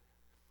Son,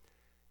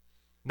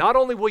 not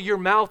only will your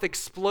mouth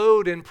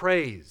explode in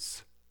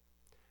praise.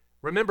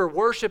 Remember,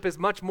 worship is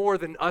much more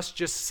than us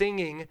just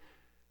singing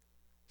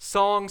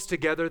songs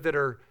together that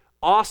are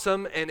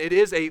awesome, and it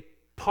is a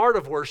part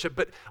of worship,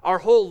 but our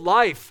whole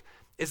life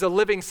is a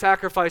living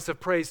sacrifice of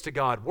praise to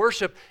God.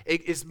 Worship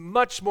is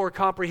much more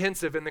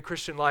comprehensive in the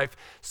Christian life.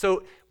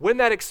 So when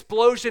that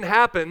explosion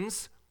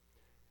happens,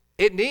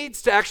 it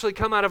needs to actually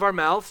come out of our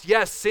mouths.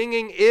 Yes,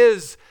 singing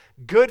is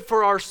good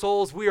for our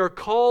souls. We are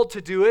called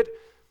to do it.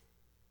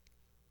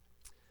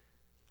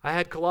 I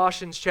had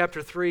Colossians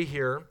chapter 3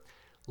 here.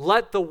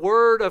 Let the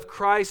word of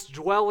Christ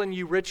dwell in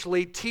you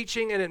richly,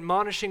 teaching and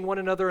admonishing one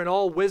another in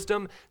all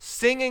wisdom,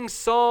 singing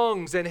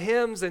songs and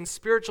hymns and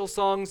spiritual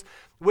songs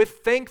with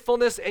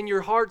thankfulness in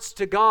your hearts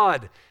to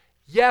God.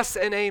 Yes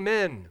and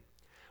amen.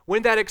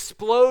 When that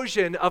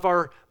explosion of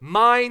our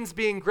minds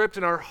being gripped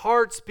and our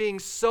hearts being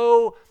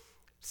so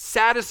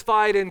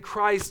satisfied in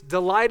Christ,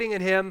 delighting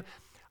in Him,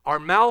 our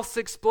mouths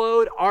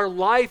explode, our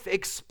life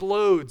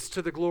explodes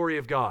to the glory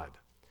of God.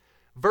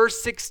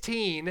 Verse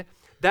 16,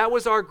 that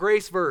was our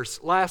grace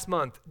verse last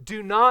month.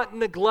 Do not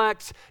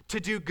neglect to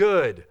do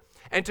good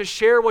and to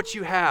share what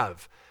you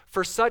have,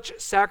 for such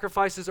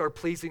sacrifices are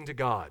pleasing to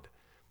God.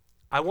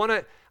 I want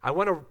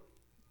to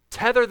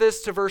tether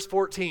this to verse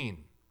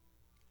 14.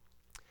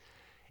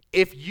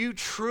 If you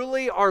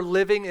truly are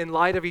living in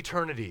light of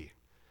eternity,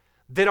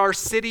 that our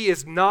city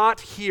is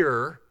not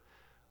here,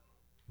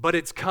 but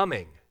it's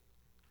coming,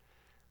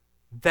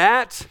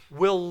 that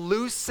will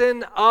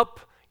loosen up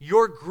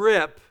your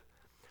grip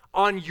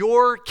on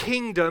your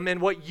kingdom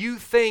and what you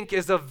think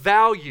is of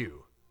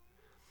value.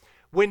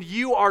 When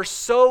you are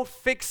so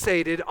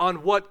fixated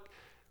on what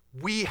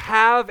we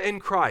have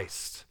in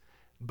Christ,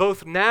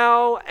 both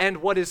now and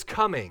what is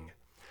coming,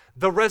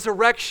 the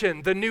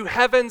resurrection, the new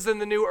heavens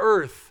and the new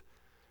earth,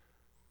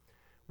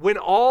 when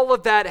all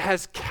of that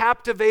has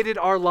captivated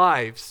our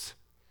lives,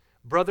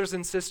 brothers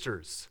and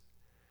sisters,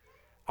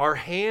 our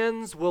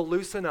hands will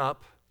loosen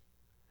up.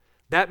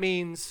 That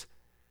means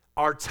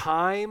our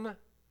time,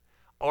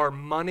 our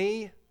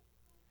money,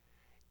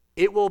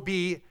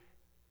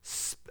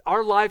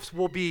 our lives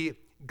will be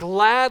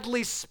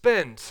gladly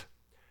spent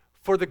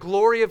for the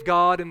glory of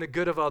God and the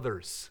good of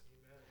others.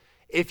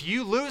 If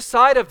you lose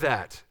sight of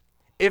that,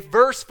 if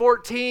verse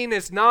 14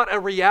 is not a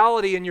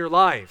reality in your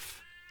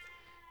life,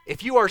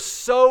 if you are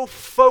so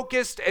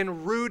focused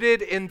and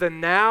rooted in the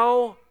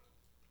now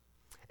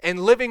and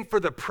living for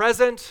the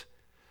present,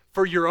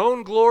 for your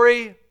own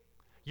glory,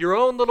 your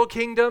own little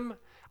kingdom,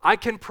 I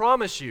can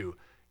promise you,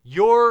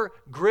 your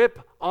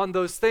grip on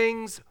those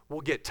things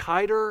will get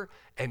tighter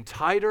and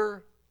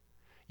tighter.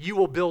 You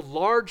will build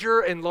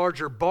larger and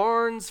larger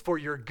barns for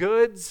your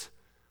goods,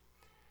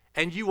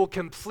 and you will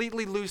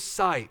completely lose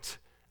sight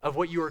of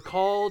what you are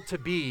called to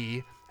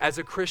be as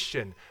a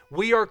Christian.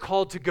 We are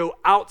called to go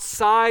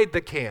outside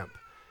the camp.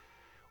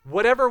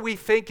 Whatever we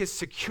think is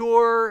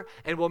secure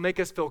and will make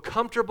us feel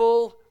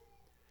comfortable,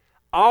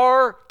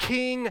 our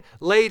King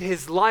laid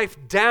his life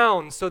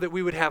down so that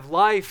we would have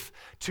life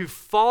to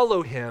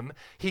follow him.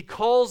 He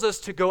calls us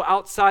to go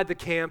outside the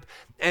camp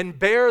and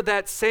bear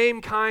that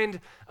same kind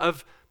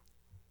of,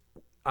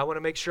 I want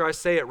to make sure I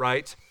say it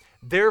right.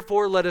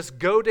 Therefore, let us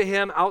go to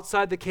him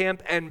outside the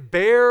camp and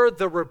bear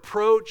the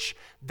reproach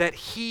that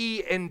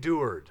he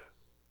endured.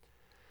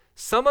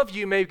 Some of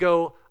you may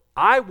go,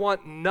 I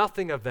want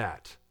nothing of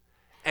that.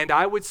 And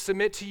I would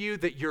submit to you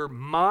that your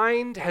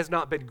mind has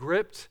not been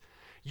gripped.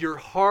 Your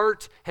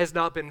heart has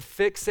not been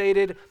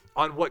fixated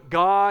on what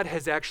God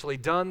has actually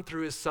done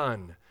through his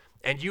Son.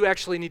 And you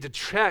actually need to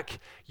check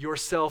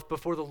yourself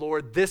before the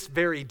Lord this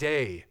very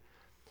day.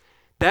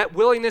 That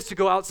willingness to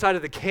go outside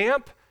of the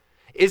camp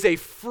is a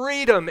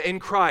freedom in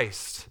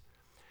Christ.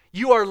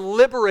 You are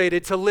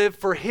liberated to live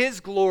for his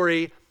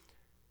glory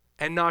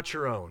and not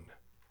your own.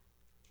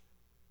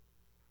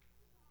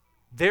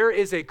 There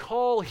is a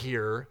call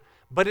here,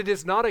 but it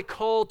is not a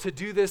call to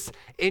do this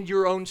in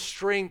your own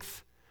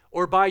strength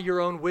or by your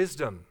own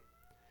wisdom.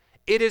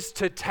 It is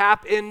to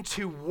tap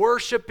into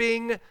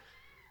worshiping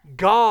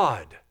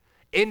God,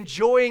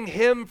 enjoying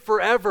him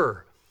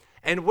forever.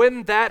 And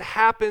when that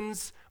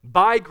happens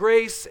by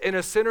grace in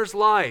a sinner's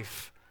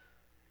life,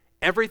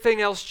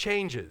 everything else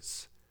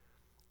changes.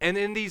 And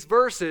in these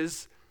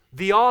verses,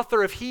 the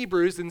author of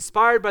Hebrews,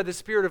 inspired by the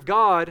Spirit of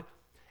God,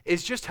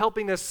 is just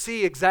helping us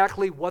see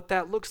exactly what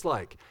that looks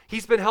like.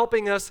 He's been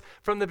helping us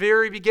from the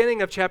very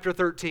beginning of chapter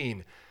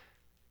 13.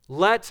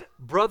 Let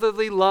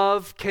brotherly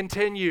love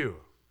continue.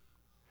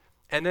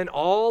 And then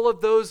all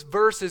of those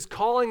verses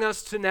calling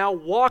us to now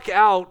walk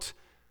out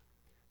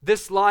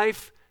this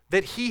life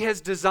that he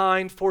has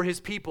designed for his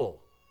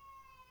people.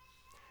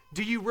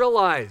 Do you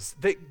realize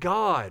that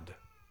God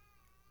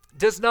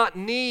does not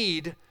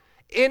need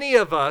any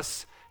of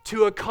us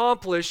to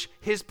accomplish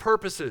his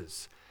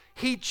purposes?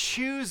 He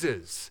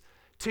chooses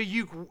to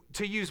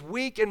use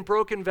weak and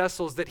broken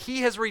vessels that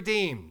he has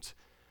redeemed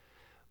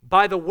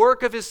by the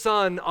work of his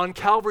Son on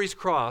Calvary's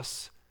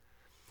cross,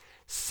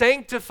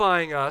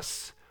 sanctifying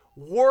us,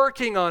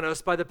 working on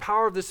us by the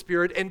power of the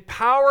Spirit,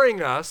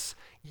 empowering us,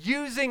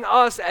 using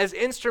us as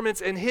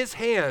instruments in his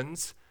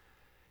hands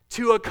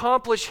to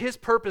accomplish his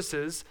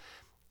purposes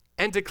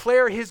and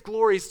declare his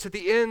glories to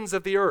the ends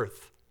of the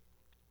earth.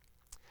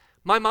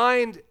 My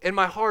mind and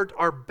my heart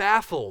are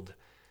baffled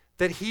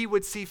that he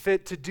would see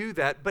fit to do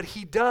that, but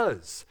he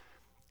does.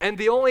 And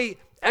the only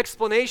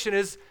explanation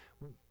is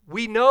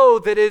we know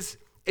that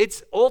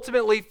it's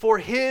ultimately for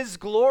his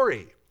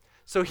glory.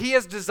 So he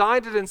has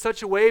designed it in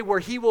such a way where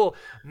he will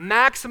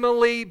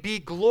maximally be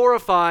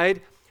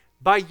glorified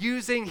by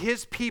using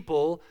his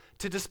people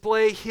to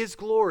display his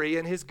glory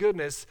and his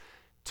goodness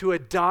to a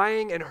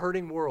dying and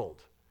hurting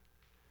world.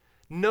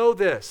 Know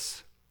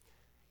this,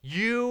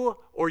 you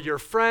or your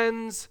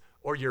friends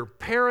or your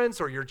parents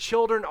or your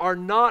children are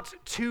not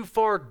too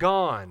far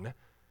gone,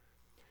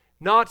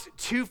 not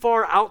too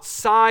far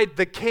outside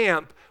the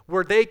camp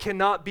where they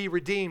cannot be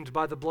redeemed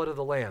by the blood of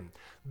the Lamb.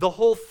 The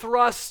whole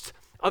thrust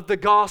of the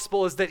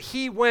gospel is that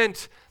he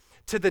went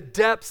to the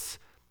depths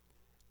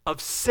of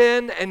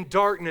sin and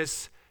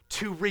darkness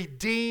to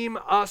redeem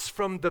us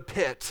from the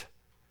pit.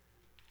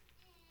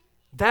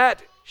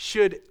 That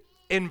should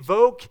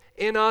invoke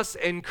in us,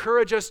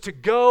 encourage us to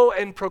go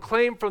and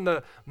proclaim from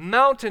the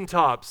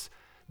mountaintops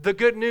the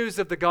good news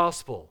of the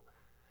gospel.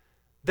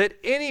 That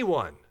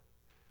anyone,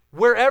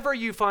 wherever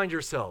you find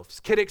yourselves,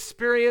 can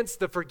experience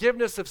the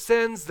forgiveness of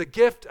sins, the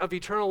gift of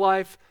eternal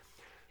life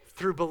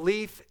through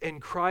belief in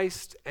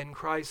Christ and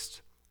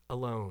Christ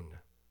alone.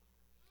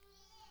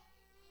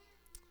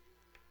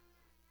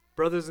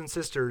 Brothers and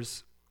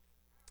sisters,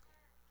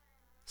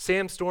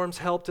 Sam Storms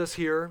helped us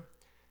here.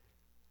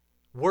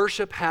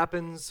 Worship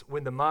happens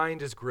when the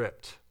mind is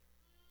gripped.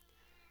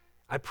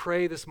 I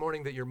pray this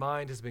morning that your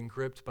mind has been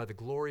gripped by the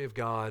glory of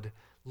God,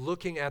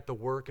 looking at the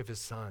work of his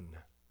Son.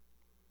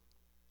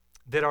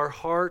 That our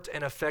heart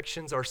and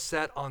affections are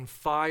set on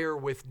fire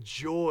with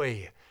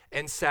joy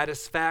and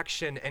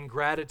satisfaction and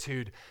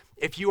gratitude.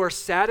 If you are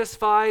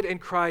satisfied in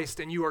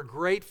Christ and you are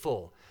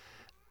grateful,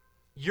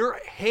 your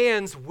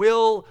hands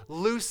will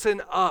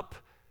loosen up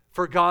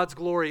for God's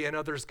glory and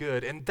others'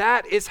 good. And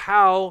that is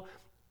how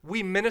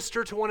we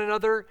minister to one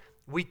another.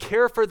 We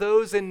care for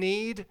those in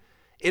need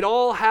It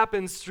all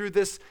happens through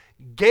this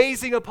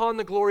gazing upon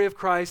the glory of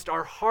Christ,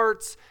 our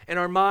hearts and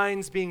our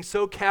minds being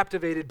so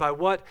captivated by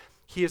what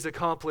he has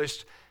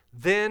accomplished.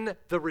 Then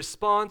the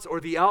response or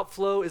the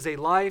outflow is a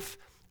life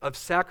of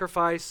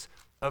sacrifice,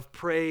 of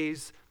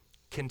praise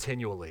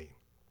continually.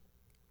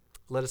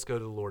 Let us go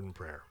to the Lord in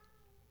prayer.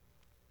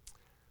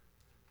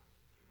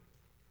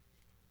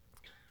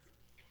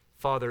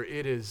 Father,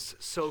 it is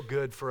so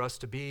good for us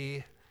to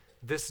be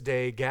this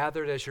day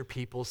gathered as your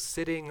people,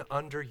 sitting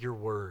under your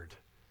word.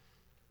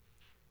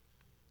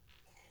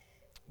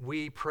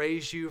 We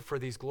praise you for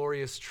these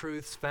glorious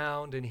truths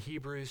found in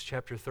Hebrews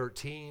chapter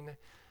 13.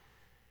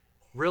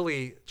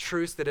 Really,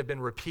 truths that have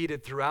been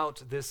repeated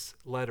throughout this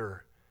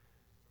letter.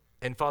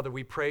 And Father,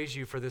 we praise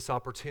you for this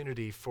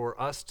opportunity for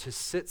us to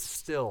sit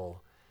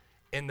still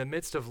in the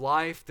midst of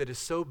life that is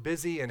so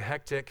busy and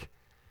hectic,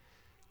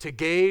 to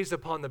gaze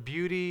upon the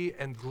beauty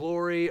and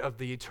glory of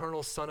the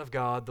eternal Son of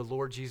God, the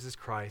Lord Jesus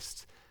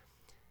Christ,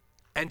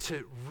 and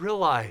to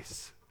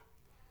realize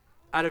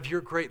out of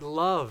your great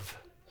love,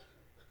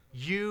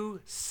 you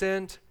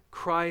sent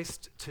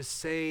Christ to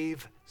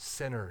save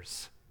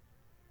sinners,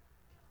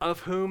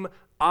 of whom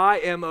I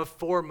am a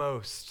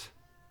foremost.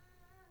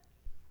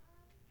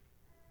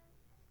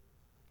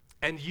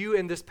 And you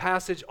in this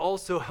passage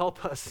also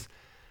help us,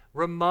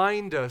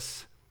 remind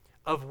us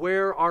of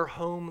where our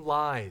home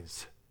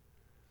lies.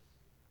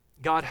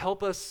 God,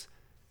 help us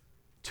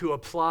to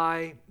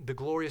apply the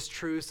glorious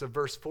truths of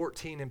verse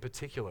 14 in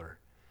particular.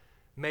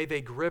 May they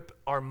grip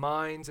our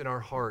minds and our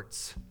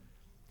hearts.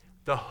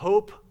 The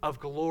hope of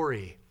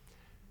glory.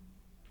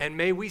 And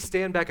may we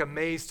stand back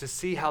amazed to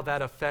see how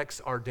that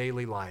affects our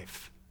daily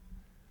life.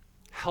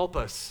 Help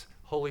us,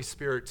 Holy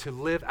Spirit, to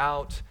live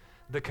out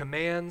the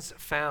commands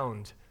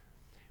found.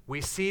 We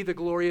see the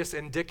glorious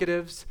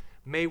indicatives.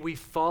 May we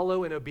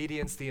follow in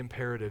obedience the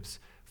imperatives.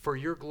 For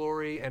your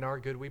glory and our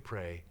good we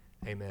pray.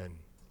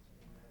 Amen.